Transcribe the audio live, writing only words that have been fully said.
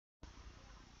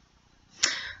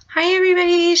Hi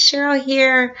everybody, Cheryl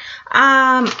here.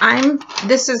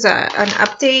 This is an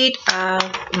update of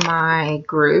my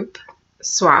group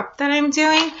swap that I'm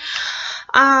doing.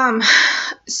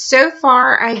 So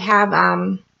far I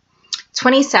have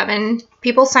 27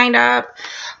 people signed up.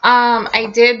 I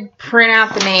did print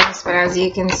out the names, but as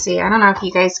you can see, I don't know if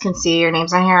you guys can see your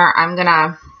names on here. I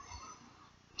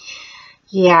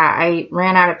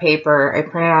ran out of paper. I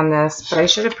printed on this, but I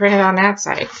should have printed on that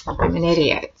side. I'm an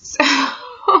idiot. So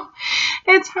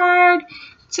it's hard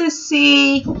to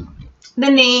see the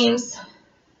names.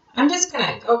 I'm just going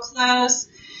to go close.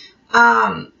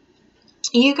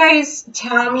 You guys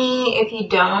tell me if you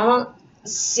don't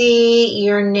see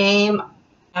your name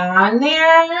on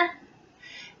there,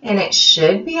 and it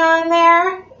should be on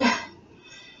there.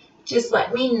 Just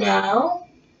let me know.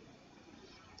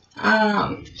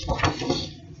 I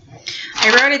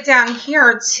wrote it down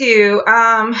here too.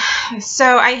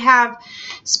 So I have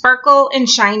Sparkle and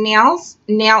Shine Nails,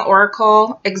 Nail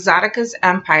Oracle, Exotica's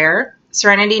Empire,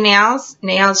 Serenity Nails,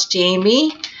 Nails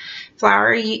Jamie,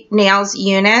 Flower Nails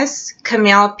Eunice,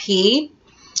 Camille P,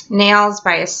 Nails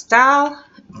by Estelle,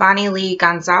 Bonnie Lee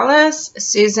Gonzalez,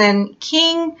 Susan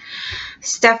King,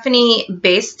 Stephanie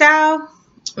Bastow,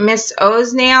 Miss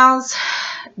O's Nails,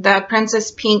 The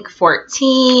Princess Pink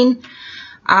 14,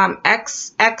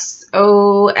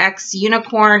 XXOX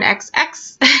Unicorn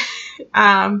XX.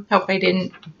 Hope I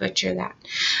didn't butcher that.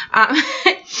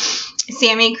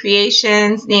 Sammy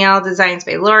Creations, Nail Designs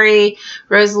by Lori,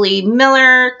 Rosalie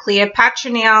Miller,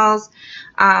 Cleopatra Nails,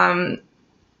 Siobhan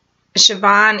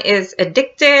is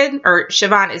Addicted, or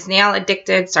Siobhan is Nail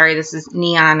Addicted. Sorry, this is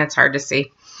neon. It's hard to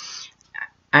see.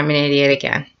 I'm an idiot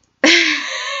again.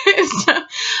 So,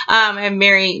 I have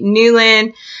Mary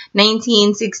Newland,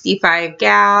 1965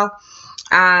 Gal,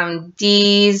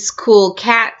 Dee's Cool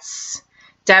Cats,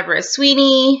 Deborah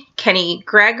Sweeney, Kenny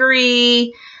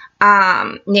Gregory,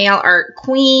 Nail Art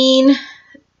Queen,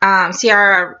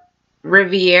 Ciara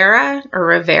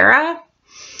Rivera,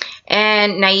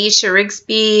 and Naisha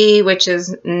Rigsby, which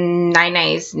is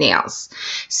Nice Nails.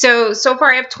 So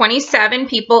far I have 27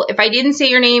 people. If I didn't say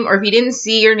your name, or if you didn't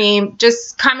see your name,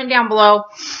 just comment down below.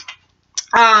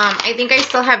 I think I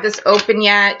still have this open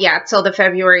yet. Yeah, till the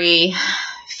February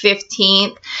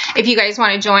 15th. If you guys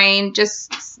want to join,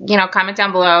 just, comment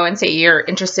down below and say you're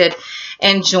interested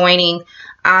in joining.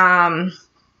 And,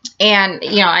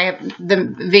 I have the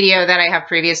video that I have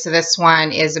previous to this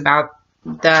one is about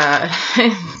the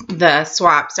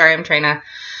swap. Sorry, I'm trying to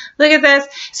look at this.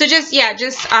 So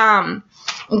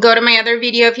go to my other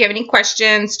video if you have any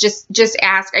questions. Just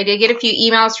ask. I did get a few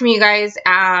emails from you guys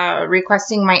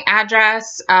requesting my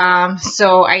address. If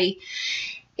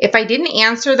I didn't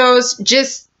answer those,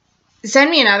 just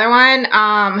send me another one.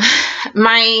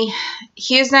 My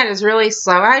HughesNet is really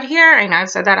slow out here. I know I've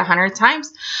said that 100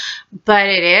 times, but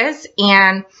it is.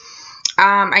 And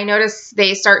I noticed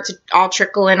they start to all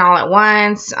trickle in all at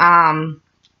once.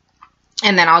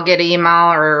 And then I'll get an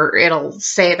email, or it'll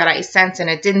say that I sent and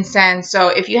it didn't send. So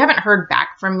if you haven't heard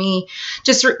back from me,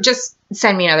 just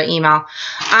send me another email.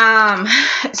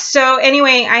 So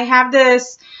anyway, I have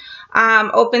this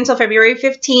open till February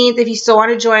 15th. If you still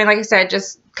want to join, like I said,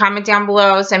 just comment down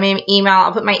below, send me an email.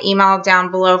 I'll put my email down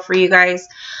below for you guys.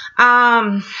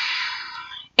 And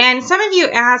some of you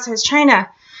asked, and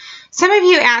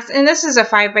this is a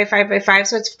 5x5x5,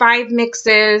 so it's 5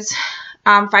 mixes,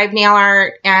 5 nail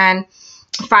art, and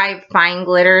 5 fine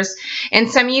glitters.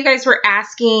 And some of you guys were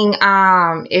asking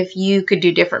if you could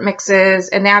do different mixes,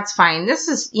 and that's fine.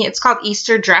 It's called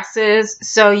Easter dresses,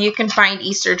 so you can find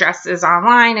Easter dresses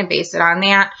online and base it on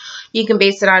that. You can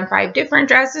base it on 5 different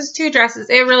dresses, 2 dresses.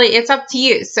 It's up to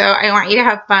you. So I want you to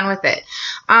have fun with it.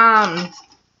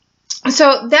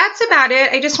 So that's about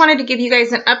it. I just wanted to give you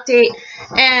guys an update.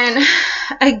 And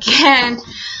again,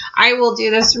 I will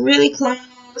do this really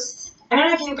close. I don't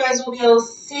know if you guys will be able to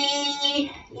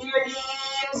see your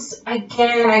names.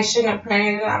 Again, I shouldn't have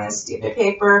printed it on this stupid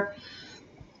paper.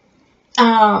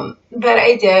 But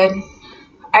I did.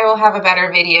 I will have a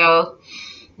better video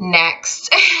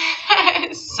next.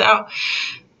 So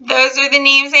those are the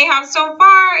names I have so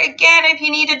far. Again, if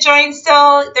you need to join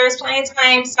still, there's plenty of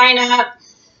time. Sign up.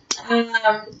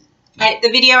 The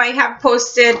video I have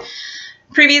posted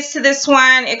previous to this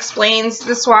one explains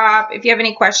the swap. If you have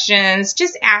any questions,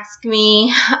 just ask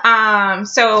me.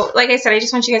 So like I said, I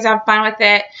just want you guys to have fun with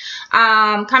it.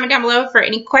 Comment down below for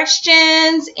any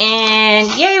questions. And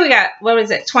yay, we got, what was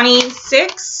it,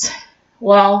 26?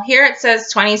 Well, here it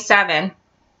says 27.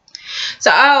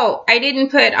 So, oh, I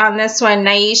didn't put on this one,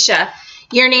 Naisha.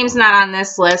 Your name's not on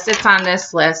this list. It's on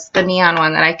this list, the neon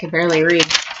one that I could barely read.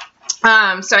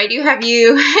 So I do have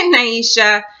you,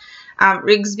 Naisha.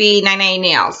 Rigsby 99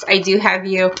 Nails. I do have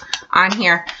you on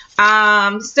here.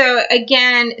 So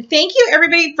again, thank you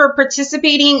everybody for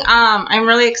participating. I'm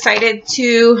really excited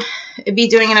to be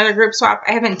doing another group swap.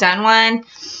 I haven't done one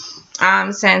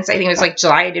since I think it was like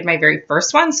July. I did my very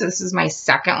first one. So this is my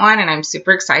second one, and I'm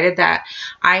super excited that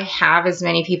I have as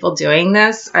many people doing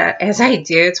this as I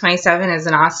do. 27 is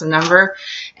an awesome number.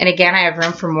 And again, I have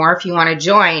room for more if you want to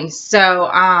join. So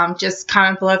just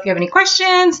comment below if you have any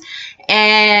questions.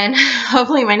 And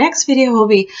hopefully my next video will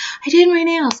be, I did my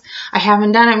nails. I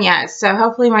haven't done them yet. So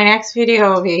hopefully my next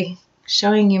video will be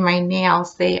showing you my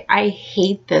nails. I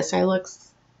hate this. It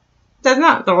looks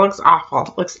awful.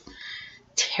 It looks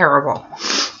terrible.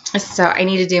 So I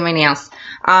need to do my nails.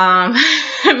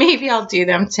 Maybe I'll do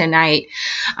them tonight.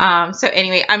 So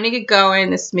anyway, I'm going to get going.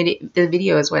 The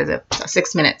video is, what is it?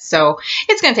 6 minutes. So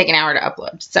it's going to take an hour to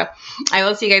upload. So I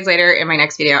will see you guys later in my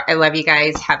next video. I love you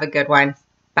guys. Have a good one.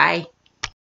 Bye.